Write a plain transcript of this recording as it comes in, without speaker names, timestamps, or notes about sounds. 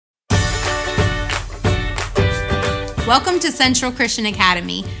Welcome to Central Christian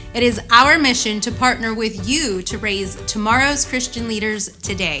Academy. It is our mission to partner with you to raise tomorrow's Christian leaders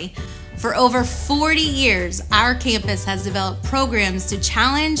today. For over 40 years, our campus has developed programs to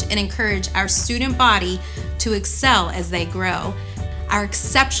challenge and encourage our student body to excel as they grow. Our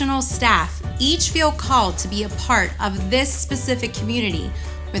exceptional staff each feel called to be a part of this specific community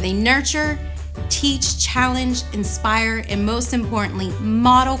where they nurture, teach, challenge, inspire, and most importantly,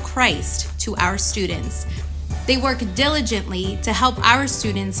 model Christ to our students. They work diligently to help our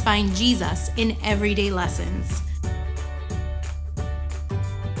students find Jesus in everyday lessons.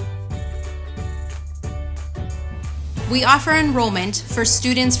 We offer enrollment for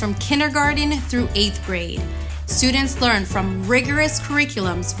students from kindergarten through 8th grade. Students learn from rigorous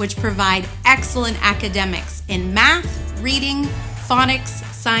curriculums which provide excellent academics in math, reading, phonics,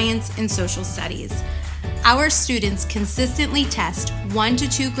 science, and social studies. Our students consistently test 1 to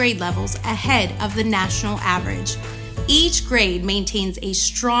 2 grade levels ahead of the national average. Each grade maintains a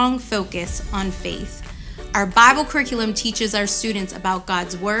strong focus on faith. Our Bible curriculum teaches our students about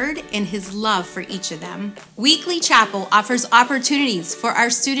God's Word and His love for each of them. Weekly Chapel offers opportunities for our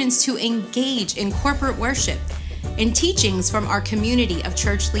students to engage in corporate worship and teachings from our community of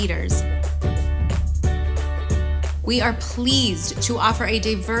church leaders. We are pleased to offer a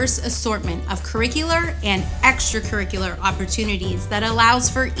diverse assortment of curricular and extracurricular opportunities that allows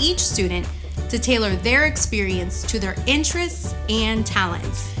for each student to tailor their experience to their interests and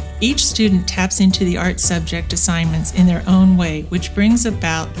talents. Each student taps into the art subject assignments in their own way, which brings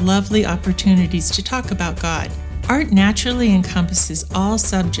about lovely opportunities to talk about God. Art naturally encompasses all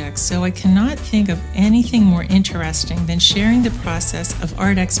subjects, so I cannot think of anything more interesting than sharing the process of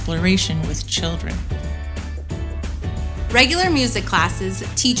art exploration with children. Regular music classes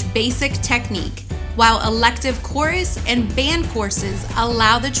teach basic technique, while elective chorus and band courses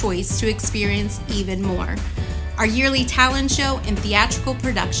allow the choice to experience even more. Our yearly talent show and theatrical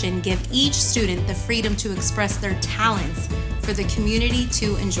production give each student the freedom to express their talents for the community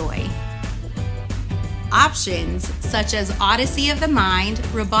to enjoy. Options such as Odyssey of the Mind,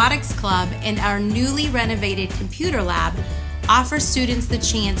 Robotics Club, and our newly renovated computer lab offer students the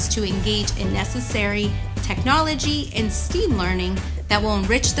chance to engage in necessary technology and STEAM learning that will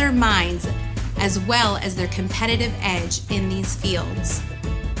enrich their minds as well as their competitive edge in these fields.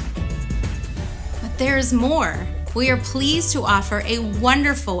 But there is more. We are pleased to offer a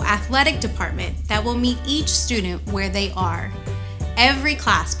wonderful athletic department that will meet each student where they are. Every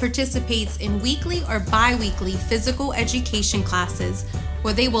class participates in weekly or bi-weekly physical education classes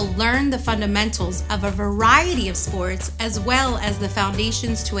where they will learn the fundamentals of a variety of sports as well as the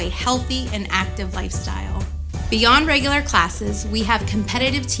foundations to a healthy and active lifestyle. Beyond regular classes, we have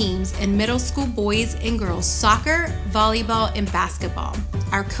competitive teams in middle school boys and girls soccer, volleyball, and basketball.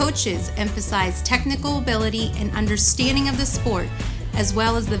 Our coaches emphasize technical ability and understanding of the sport, as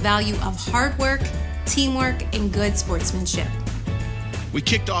well as the value of hard work, teamwork, and good sportsmanship. We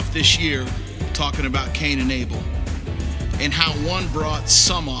kicked off this year talking about Cain and Abel, and how one brought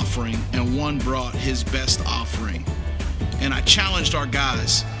some offering and one brought his best offering. And I challenged our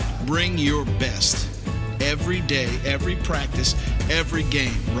guys, bring your best. Every day, every practice, every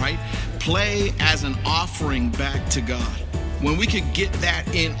game, right? Play as an offering back to God. When we could get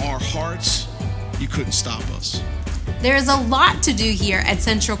that in our hearts, you couldn't stop us. There is a lot to do here at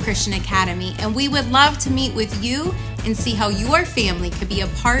Central Christian Academy, and we would love to meet with you and see how your family could be a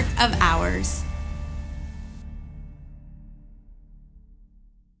part of ours.